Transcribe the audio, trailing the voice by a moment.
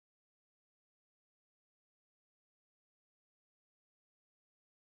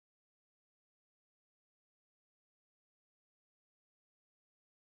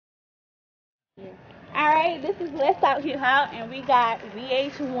Alright, this is Let's Talk Hip Hop, and we got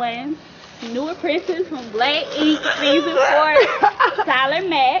VH1's new apprentice from Black Ink Season 4, Tyler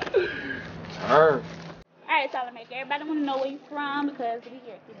Mack. Alright, Tyler Mack, everybody want to know where you're from because we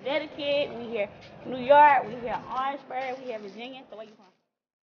here in Connecticut, we here New York, we here Orangeburg, we here Virginia. So where you from?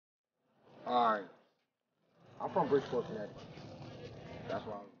 alright. I'm from Bridgeport, Connecticut. That's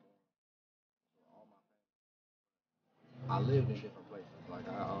where I was born. I lived in different places. Like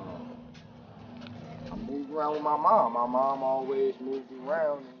I moved around with my mom. My mom always moved you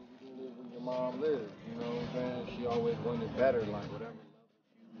around, and you can live where your mom lives. You know what I'm saying? She always wanted better, like whatever level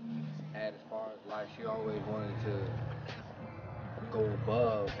you had as far as life. She always wanted to go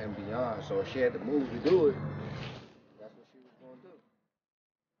above and beyond. So if she had to move to do it, that's what she was going to do.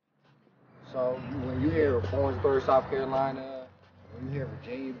 So when you hear Orangeburg, South Carolina, when you hear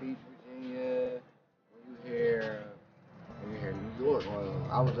Virginia Beach, Virginia, when you hear New York, well,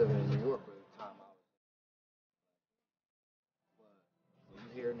 I was living in New York at the time. When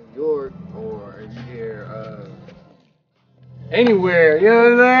you hear New York, or if you hear anywhere, you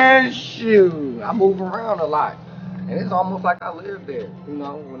know what I'm saying? Shoot, I move around a lot, and it's almost like I live there. You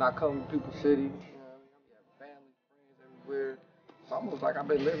know, when I come to People's City, you know, I have family, friends everywhere. It's almost like I've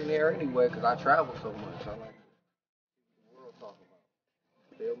been living there anyway, because I travel so much. I like the world talking about.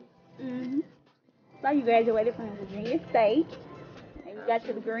 Feel me? So you graduated from Virginia State, and you got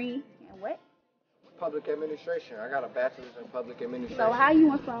your degree in what? Public administration. I got a bachelor's in public administration. So how you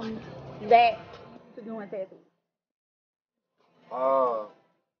went from that to doing tattoos?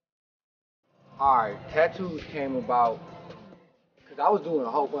 Alright, tattoos came about because I was doing a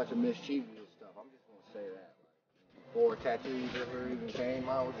whole bunch of mischievous stuff. I'm just gonna say that. Like, before tattoos ever even came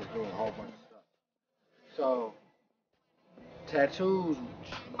out, I was just doing a whole bunch of stuff. So tattoos,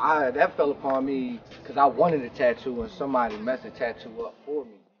 that fell upon me because I wanted a tattoo and somebody messed the tattoo up for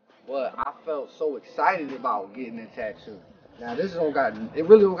me. But I felt so excited about getting a tattoo. Now it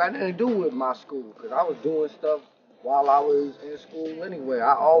really don't got nothing to do with my school because I was doing stuff while I was in school anyway.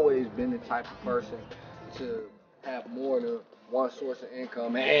 I always been the type of person to have more than one source of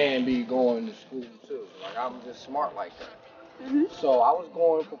income and be going to school too. Like I'm just smart like that. So I was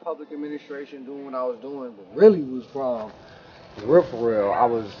going for public administration, doing what I was doing, but really was from real for real.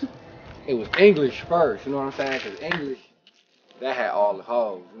 It was English first, you know what I'm saying? Because English, that had all the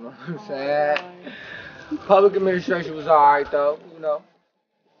hoes, you know what I'm saying? Public administration was alright though, you know.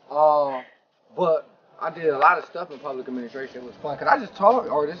 But I did a lot of stuff in public administration. It was fun. Could I just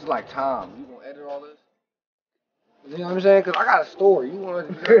talk? Or this is like Tom. You gonna edit all this? You know what I'm saying? Because I got a story. You want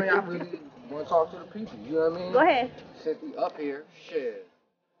to, you know what I mean? I really want to talk to the people. You know what I mean? Go ahead. Since we up here, shit.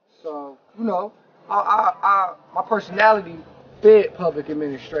 So, you know, my personality fit public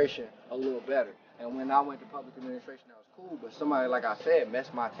administration a little better. And when I went to public administration, that was cool. But somebody, like I said,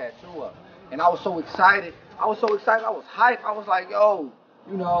 messed my tattoo up. And I was so excited. I was hyped. I was like, yo,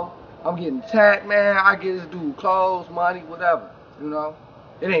 you know, I'm getting tagged, man. I get this dude clothes, money, whatever. You know,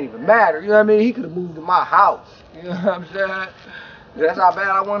 it ain't even matter. You know what I mean? He could have moved to my house. You know what I'm saying? That's how bad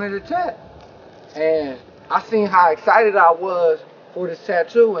I wanted a tat. And I seen how excited I was for this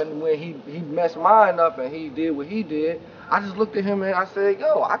tattoo. And when he messed mine up and he did what he did, I just looked at him and I said,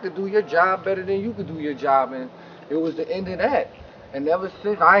 yo, I could do your job better than you could do your job. And it was the end of that. And ever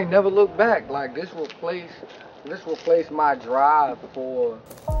since, I ain't never looked back. Like this replaced my drive for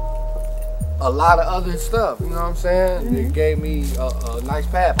a lot of other stuff, you know what I'm saying? It gave me a nice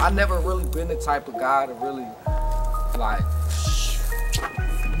path. I never really been the type of guy to really like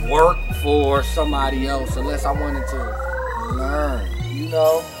work for somebody else unless I wanted to learn, you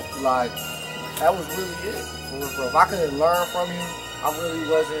know? Like that was really it. For if I couldn't learn from you, I really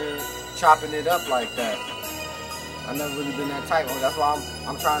wasn't chopping it up like that. I never really been that type. That's why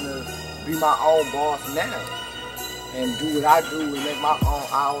I'm trying to be my own boss now and do what I do and make my own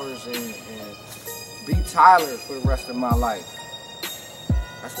hours and be Tyler for the rest of my life.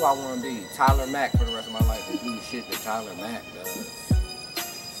 That's what I want to be. Tyler Mack for the rest of my life. And do the shit that Tyler Mack does.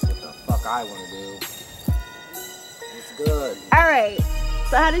 What the fuck I want to do. It's good. Alright.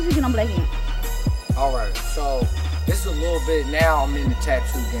 So how did you get on Black Ink? Alright, so this is a little bit now I'm in the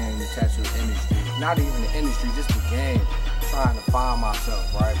tattoo game, the tattoo industry. Not even the industry, just the game. Trying to find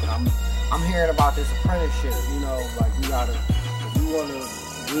myself, right? But I'm hearing about this apprenticeship, you know, like you gotta, if you wanna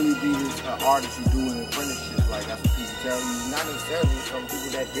really be this artist, you do an apprenticeship. Like that's what people tell you. Not necessarily some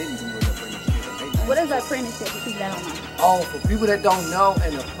people that didn't do an apprenticeship. What is an apprenticeship for people that don't know? Oh, for people that don't know,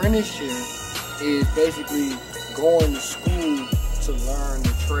 an apprenticeship is basically going to school to learn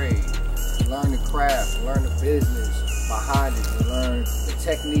the trade, to learn the craft, to learn the business behind it, to learn the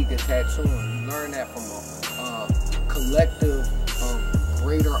technique of tattooing. You learn that from a collective of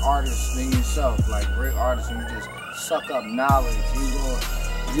greater artists than yourself, like great artists, and you just suck up knowledge.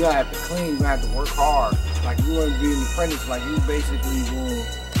 You have to clean, you have to work hard. Like you want to be an apprentice, like you basically going.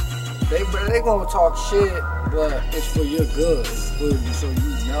 They gonna talk shit, but it's for your good. It's for you, so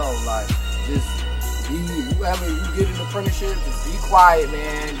you know, like just be. Whenever you get an apprenticeship, just be quiet,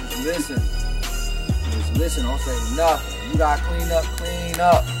 man. Just listen. Just listen. Don't say nothing. You gotta clean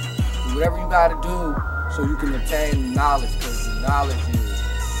up. Do whatever you gotta do so you can obtain knowledge, because knowledge is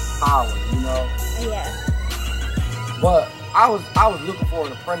power. You know. Yeah. But I was looking for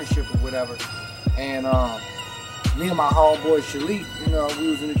an apprenticeship or whatever, and me and my homeboy Shalik, you know, we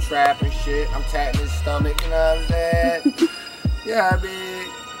was in the trap and shit. I'm tatting his stomach, you know what I'm saying? Yeah, big.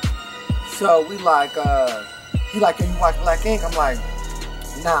 So we like, he like, can you watch Black Ink? I'm like,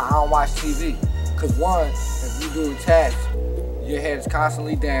 nah, I don't watch TV. Cause one, if you doing tats, your head is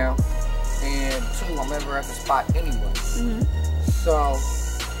constantly down, and two, I'm never at the spot anyway. So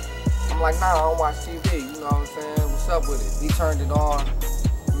I'm like, nah, I don't watch TV. You know what I'm saying? What's up with it? He turned it on.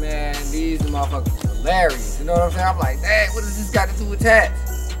 Man, these motherfuckers hilarious. You know what I'm saying? I'm like, dang, what does this got to do with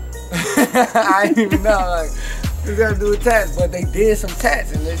tats? I didn't even know. Like, this got to do with tats. But they did some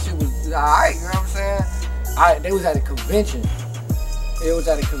tats, and this shit was alright. You know what I'm saying? They was at a convention. It was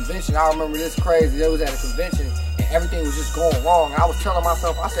at a convention. I remember this crazy. They was at a convention, and everything was just going wrong. I was telling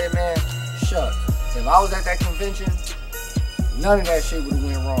myself, I said, man, shucks. If I was at that convention, none of that shit would have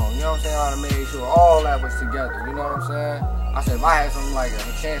went wrong. You know what I'm saying? I would have made sure all that was together. You know what I'm saying? I said, if I had something like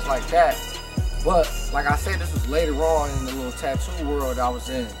a chance like that. But like I said, this was later on in the little tattoo world I was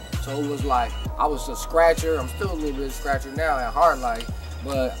in. So it was like, I was a scratcher. I'm still a little bit of a scratcher now at heart, like,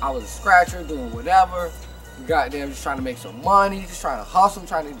 but I was a scratcher doing whatever. Goddamn, just trying to make some money, just trying to hustle,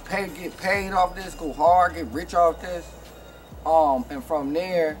 trying to get paid off this, go hard, get rich off this. And from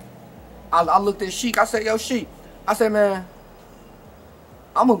there, I looked at Sheik. I said, yo, Sheik. I said, man,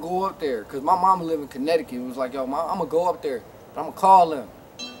 I'm gonna go up there, cause my mama live in Connecticut. It was like, yo, I'm gonna go up there. I'm gonna call them.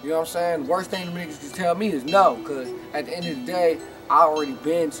 You know what I'm saying? The worst thing the niggas can tell me is no, cause at the end of the day, I already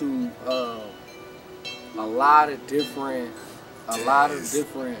been to a lot of different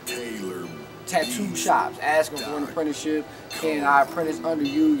tattoo shops, asking for an apprenticeship. Can I apprentice under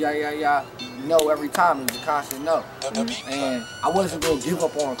you? Yeah. No, every time it was a constant no. And I wasn't gonna give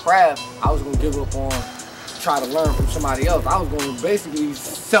up on craft. I was gonna give up on try to learn from somebody else. I was going to basically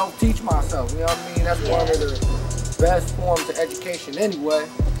self-teach myself, you know what I mean? That's one of the best forms of education anyway.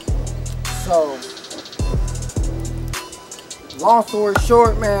 So, long story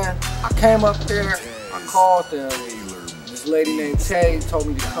short, man, I came up there, I called them. This lady named Tay told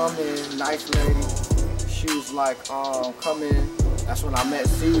me to come in, nice lady. She was like, come in. That's when I met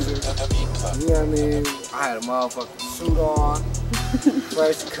Caesar. You know what I mean? I had a motherfucking suit on,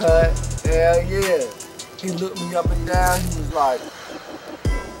 fresh cut, hell yeah. He looked me up and down, he was like,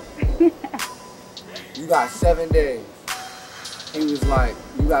 you got 7 days. He was like,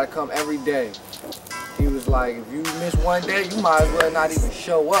 you gotta come every day. He was like, if you miss one day, you might as well not even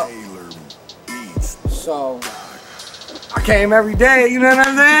show up. So, I came every day, you know what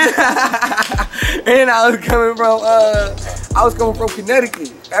I'm saying? And I was coming from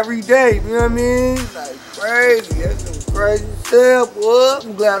Connecticut every day, you know what I mean? Like crazy, that's some crazy stuff, boy.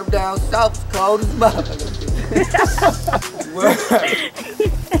 I'm glad I'm down south, it's cold as motherfucker.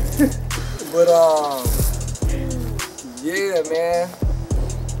 but yeah, man.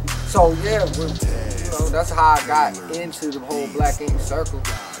 So yeah, you know, that's how I got into the whole Black Ink circle.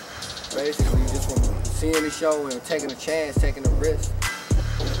 Basically, just from seeing the show and taking a chance, taking a risk.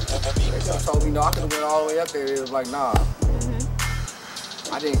 They just told me, no, I could have went all the way up there. It was like, nah.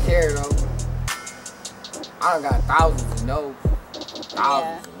 I didn't care though. I done got thousands of no's.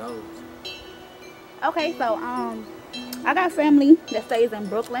 Thousands of no's. Okay, so I got family that stays in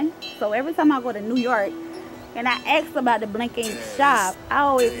Brooklyn. So every time I go to New York and I ask about the Black Ink shop, I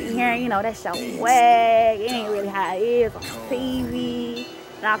always be hearing, you know, that shop wag. It ain't really how it is on TV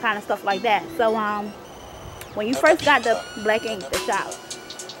and all kind of stuff like that. So when you first got the Black Ink, the shop,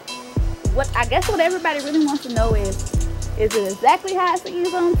 I guess what everybody really wants to know is it exactly how it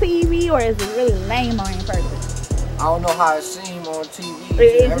seems on TV, or is it really lame or in person? I don't know how it seems on TV to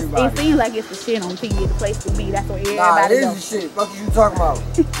everybody. It seems like it's the shit on TV, the place to be. That's what everybody Nah, it is knows. the shit. Fuck you talking about?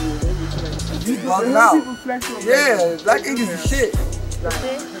 You bugging out. Yeah, Black Ink is the shit.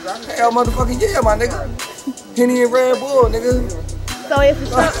 Hell motherfucking yeah, my nigga. Henny and Red Bull, nigga. So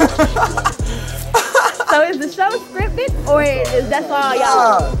is the show scripted, or is that all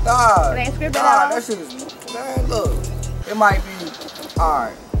y'all? Nah. It ain't scripted at all? That shit is, man, look. It might be,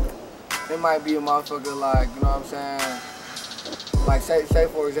 alright. It might be a motherfucker like, you know what I'm saying? Like say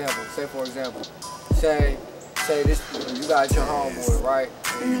for example, say say this, you got your homeboy, right?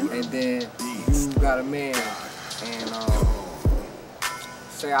 And then you got a man, and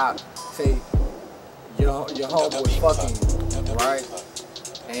say your homeboy fucking you, right?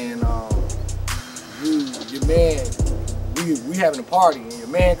 And your man, we having a party, and your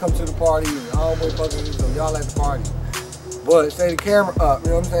man comes to the party, and your homeboy fucking you, so y'all at the party. But say the camera up,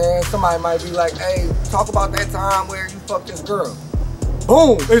 you know what I'm saying? Somebody might be like, hey, talk about that time where you fucked this girl.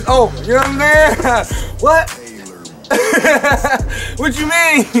 Boom, it's over, you know what I'm saying? What? What you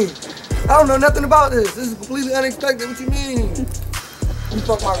mean? I don't know nothing about this. This is completely unexpected. What you mean? You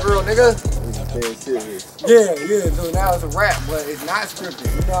fuck my girl, nigga. Yeah, so now it's a rap, but it's not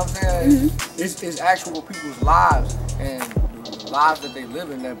scripted, you know what I'm saying? It's actual people's lives and the lives that they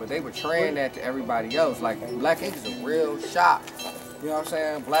live in there, but they portraying that to everybody else. Like, Black Ink is a real shop. You know what I'm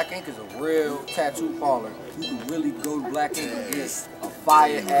saying? Black Ink is a real tattoo parlor. You can really go to Black Ink and get a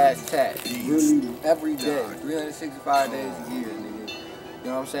fire-ass tat. Really, every day. 365 days a year, nigga. You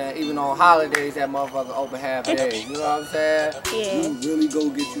know what I'm saying? Even on holidays, that motherfucker open half days. You know what I'm saying? Yeah. You really go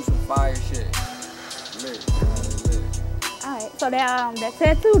get you some fire shit. Lit. Alright, so that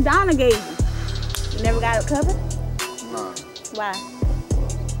tattoo Donna gave you never got it covered? Nah. Why?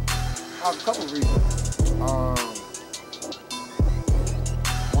 A couple reasons.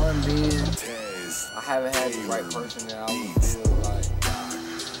 One being, I haven't had the right person that I would feel like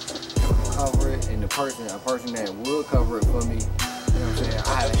cover it, and a person that would cover it for me. You know what I'm saying?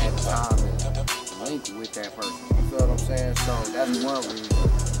 I haven't had the time to link with that person. You feel what I'm saying? So that's one reason.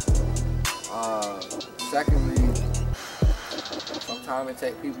 Secondly, sometimes it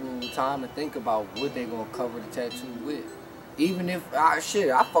takes people time to think about what they gonna cover the tattoo with. Even if I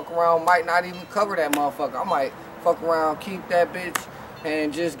fuck around, might not even cover that motherfucker. I might fuck around, keep that bitch,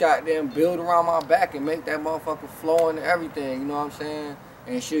 and just goddamn build around my back and make that motherfucker flow into everything. You know what I'm saying?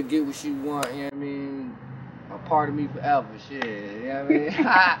 And she'll get what she want. You know what I mean? A part of me forever, shit. You know what I mean?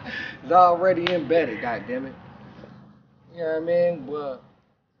 It's already embedded, goddammit. You know what I mean? But,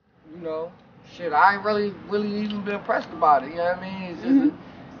 you know, shit, I ain't really even been impressed about it. You know what I mean? It's just,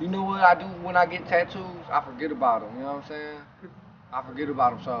 you know what I do when I get tattoos? I forget about them. You know what I'm saying? I forget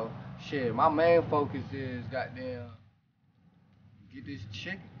about them. So, shit, my main focus is, goddamn, get this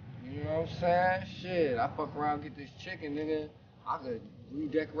chicken. You know what I'm saying? Shit, I fuck around, get this chicken, nigga. I could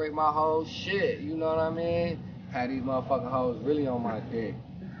redecorate my whole shit, you know what I mean? Had these motherfucking hoes really on my dick.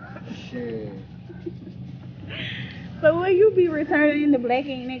 Shit. So will you be returning to Black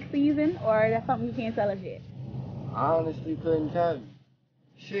Ink next season, or that's something you can't tell us yet? I honestly couldn't tell you.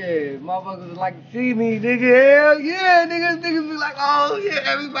 Shit, motherfuckers would like to see me, nigga. Hell yeah, niggas be like, oh yeah,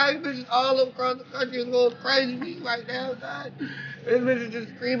 everybody, bitches all across the country is going crazy with me right now, son. This bitch is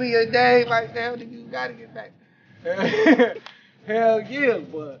just screaming your name right now, nigga, you gotta get back. Hell yeah,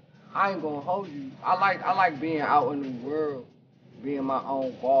 but I ain't gonna hold you. I like being out in the world, being my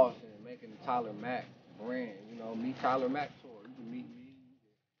own boss and making the Tyler Mack brand. You know, me Tyler Mack tour. You can meet me,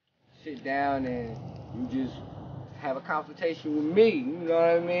 sit down and you just have a consultation with me, you know what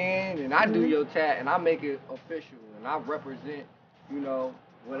I mean? And I do your tat and I make it official and I represent, you know,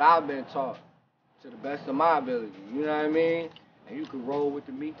 what I've been taught to the best of my ability, you know what I mean? And you can roll with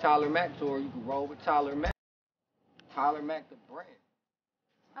the Meet Tyler Mack tour, you can roll with Tyler Mack. Tyler Mack the brand.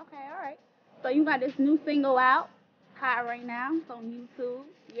 Okay, alright. So you got this new single out, hot right now. It's on YouTube.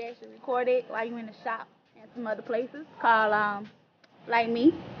 You actually recorded it while you in the shop and some other places called Like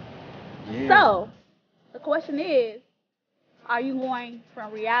Me. Yeah. So the question is, are you going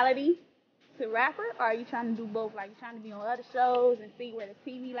from reality to rapper, or are you trying to do both? Like, you trying to be on other shows and see where the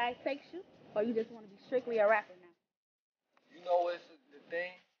TV life takes you, or you just want to be strictly a rapper now? You know what's the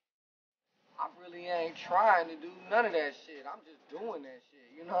thing? I really ain't trying to do none of that shit. I'm just doing that shit.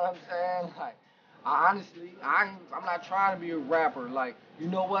 You know what I'm saying? Like, I'm not trying to be a rapper. Like, you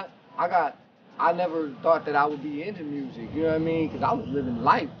know what? I never thought that I would be into music. You know what I mean? Because I was living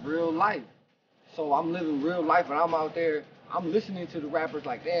life, real life. So I'm living real life, and I'm out there. I'm listening to the rappers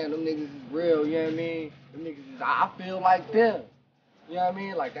like, damn, them niggas is real. You know what I mean? Them niggas is. I feel like them. You know what I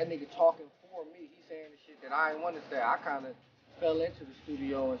mean? Like that nigga talking for me. He's saying the shit that I ain't want to say. I kind of fell into the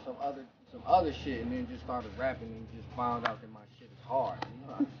studio and some other shit, and then just started rapping and just found out that my shit is hard. You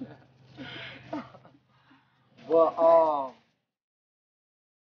know what I'm saying? But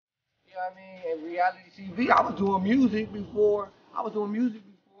you know what I mean? In reality TV, I was doing music before. I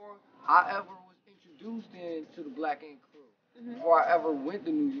ever was introduced into the Black Ink crew. Before I ever went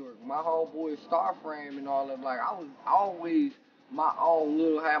to New York, my homeboy Starframe and all that. Like I was always had my own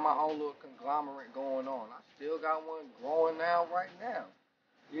little conglomerate going on. I still got one growing now, right now.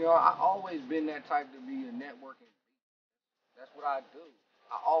 You know, I always been that type to be a networking. That's what I do.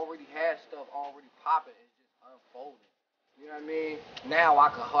 I already had stuff already popping. It's just unfolding. You know what I mean? Now I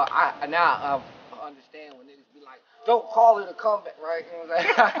understand when niggas be like, don't call it a comeback, right? You know what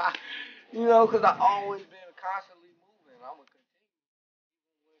I'm saying? You know, because I always been constantly moving. I'm gonna continue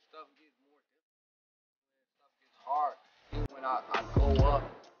even when stuff gets more difficult, when stuff gets hard, even when I go up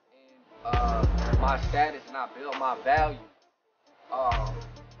in my status and I build my value.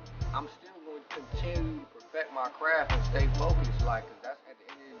 I'm still going to continue to perfect my craft and stay focused, like, cause that's at the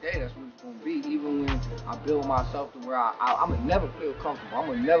end of the day, that's what it's gonna be. Even when I build myself to where I'm gonna never feel comfortable. I'm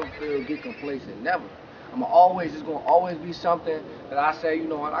gonna never get complacent. Never. It's gonna always be something that I say, you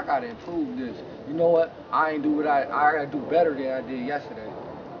know what, I gotta improve this. You know what, I ain't do what I gotta do better than I did yesterday.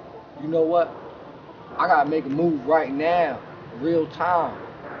 You know what, I gotta make a move right now, real time.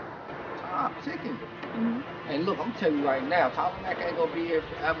 Time ticking. Mm-hmm. And look, I'm telling you right now, Tyler Mack ain't gonna be here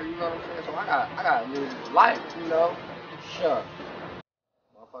forever, you know what I'm saying? So I gotta live this life, you know? Sure.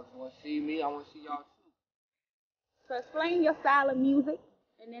 Motherfuckers wanna see me, I wanna see y'all too. So explain your style of music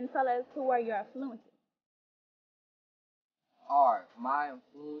and then tell us who are your influences. Alright, my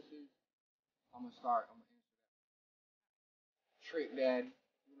influences, I'm gonna answer that. Trick Daddy,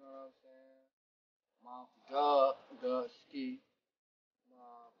 you know what I'm saying? My Ski.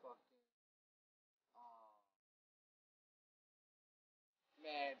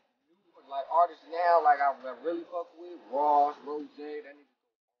 Man, like artists now, like I really fuck with Ross, Rose, that nigga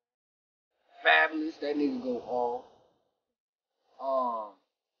Fabulous, that nigga go all.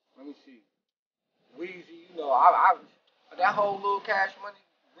 Let me see. Weezy, you know, I that whole little Cash Money,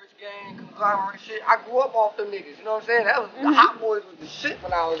 Rich Gang, conglomerate shit. I grew up off them niggas, you know what I'm saying? That was the Hot Boys was the shit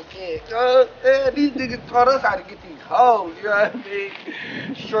when I was a kid. These niggas taught us how to get these hoes, you know what I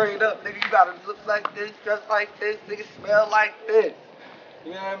mean? Straight up, nigga, you gotta look like this, dress like this, niggas smell like this.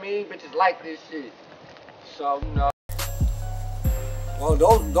 You know what I mean? Bitches like this shit. So, you know. Well,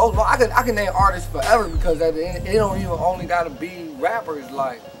 those I can name artists forever because at the end, it don't even only gotta be rappers.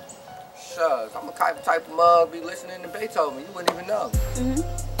 Like, shucks, I'm a type of mug be listening to Beethoven. You wouldn't even know. Mm-hmm.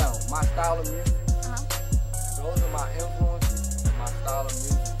 My style of music. Those are my influences. And my style of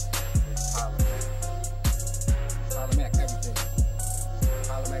music is Tyler Mack. Tyler Mack, everything.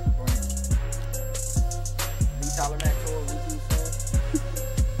 Tyler Mack the brand. Tyler Mack tour, what you saying?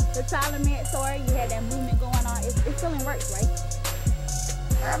 The Tyler Mack tour, you had that movement going on. It's still in works, right?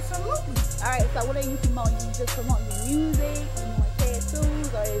 Absolutely. Alright, so what are you promoting? You just promote your music, you doing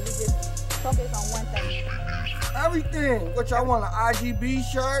tattoos, or is it just focus on one thing? Everything. What y'all want, an IGB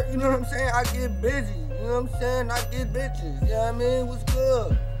shirt? You know what I'm saying? I get busy. You know what I'm saying? I get bitches. You know what I mean? What's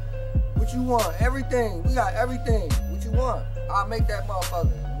good? What you want? Everything. We got everything. What you want? I'll make that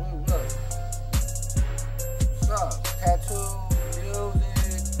motherfucker. Look. What's up? Tattoos,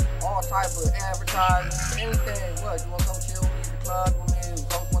 music, all type of advertising, anything. What? You want to come chill with me at the club?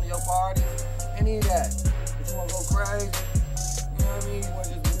 Host one of your parties, any of that. If you want to go crazy, you know what I mean? You want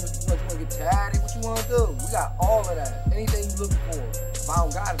to get tatted, what you want to do? We got all of that. Anything you looking for. If I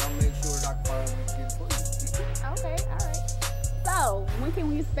don't got it, I'll make sure that I can find a way to get it for you. Okay, alright. So, when can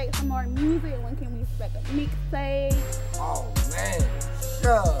we expect some more music? When can we expect a mixtape? Oh man,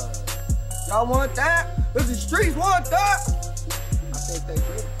 sure. Y'all want that? If the streets want that, I think they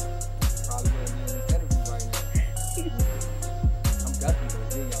do. Probably gonna be in this interview right now. Definitely gonna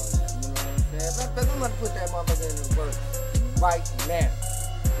give y'all that, you know what I'm saying? But I'm gonna put that motherfucker in the work right now.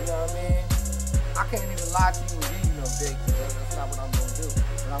 You know what I mean? I can't even lie to you and give you no date, because that's not what I'm gonna do.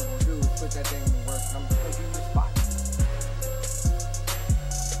 What I'm gonna do is put that thing in the work, and I'm just gonna give you the spot.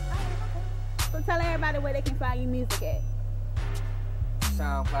 So tell everybody where they can find your music at.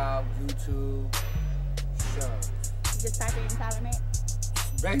 SoundCloud, YouTube, sure. Just type in Tyler Mack.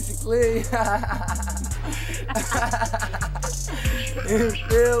 Basically, you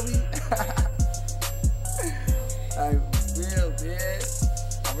feel me? Like, real, man.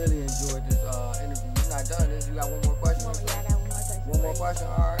 I really enjoyed this interview. You're not done this. You got one more question? Yeah, I got one more question. One more question?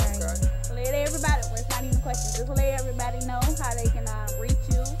 All right, okay. Let everybody, well, it's not even a question. Just let everybody know how they can reach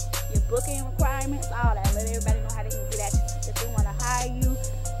you, your booking requirements, all that. Let everybody know how they can get at you. If they want to hire you,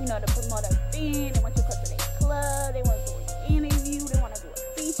 you know, to promote an event, they want you to come to their club, they want to do an interview, they want to do a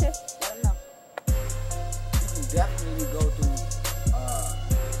feature, let them know. You can definitely go through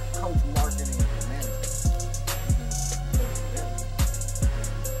coach marketing and management. You can go through them and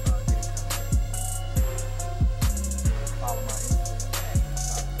get in contact. Follow my Instagram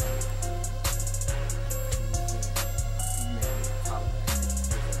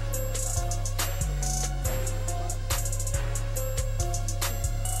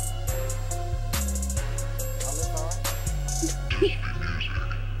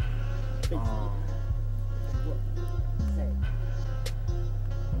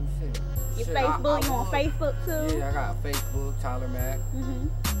Your Facebook, you on Facebook too? Yeah, I got Facebook, Tyler Mack.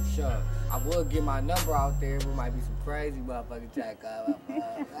 Sure. I would get my number out there, but might be some crazy motherfucking jack up.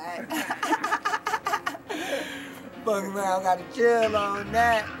 Fucking man, I gotta chill on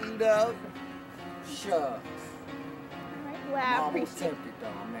that, you know? Sure. Alright, well, I appreciate tempted though,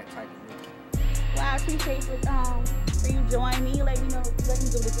 I'm that type of nigga. Well, I appreciate for you joining me, let me do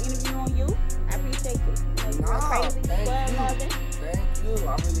this interview on you. I appreciate you. You know, you're crazy, thank you. loving. Thank you. I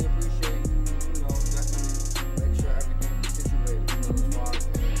really appreciate you. You know, definitely make sure everything is situated. You know, as far as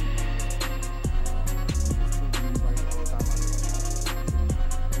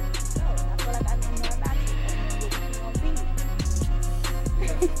So, I feel like I know more about you than what you gonna see.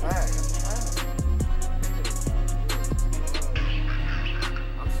 That's fine.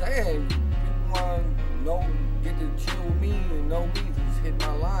 I'm saying, people want to get to chill with me and know me, just hit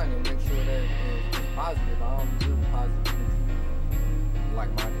my line and make sure that it's positive. I don't deal with positive,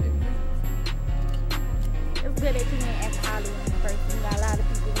 like-minded individuals. It's good that you didn't act Hollywood in person. You got a lot of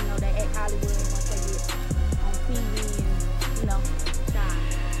people, you know, that act Hollywood once they get on TV and, you know, shine.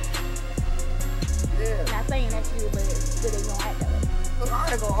 Yeah. Not saying that's you, but it's good that you don't act that way. Look, I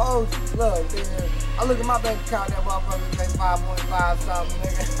ain't gonna hold you. Look, nigga, I look at my bank account, that motherfucker say 5.5 something,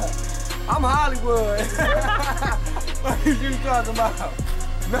 nigga. I'm Hollywood. What are you talking about?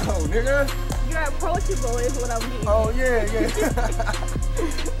 No, nigga. You're approachable is what I'm getting. Oh, yeah.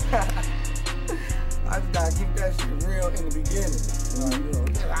 I just gotta keep that shit real in the beginning.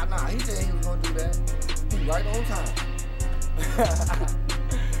 Nah, he said he was gonna do that. He right on time.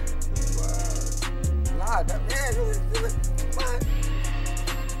 What?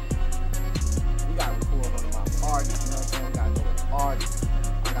 We gotta record one of my parties, you know what I'm saying? We gotta go to the parties.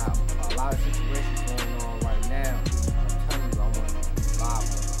 I got a lot of situations going on right now. I'm telling you, I want to live on the whole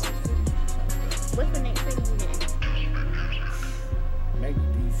city. What's the next city you in? Maybe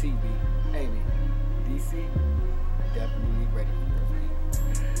DC, maybe. DC, definitely ready for me.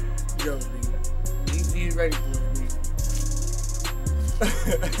 Yo, DC is ready for me.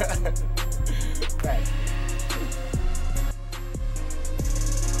 Facts.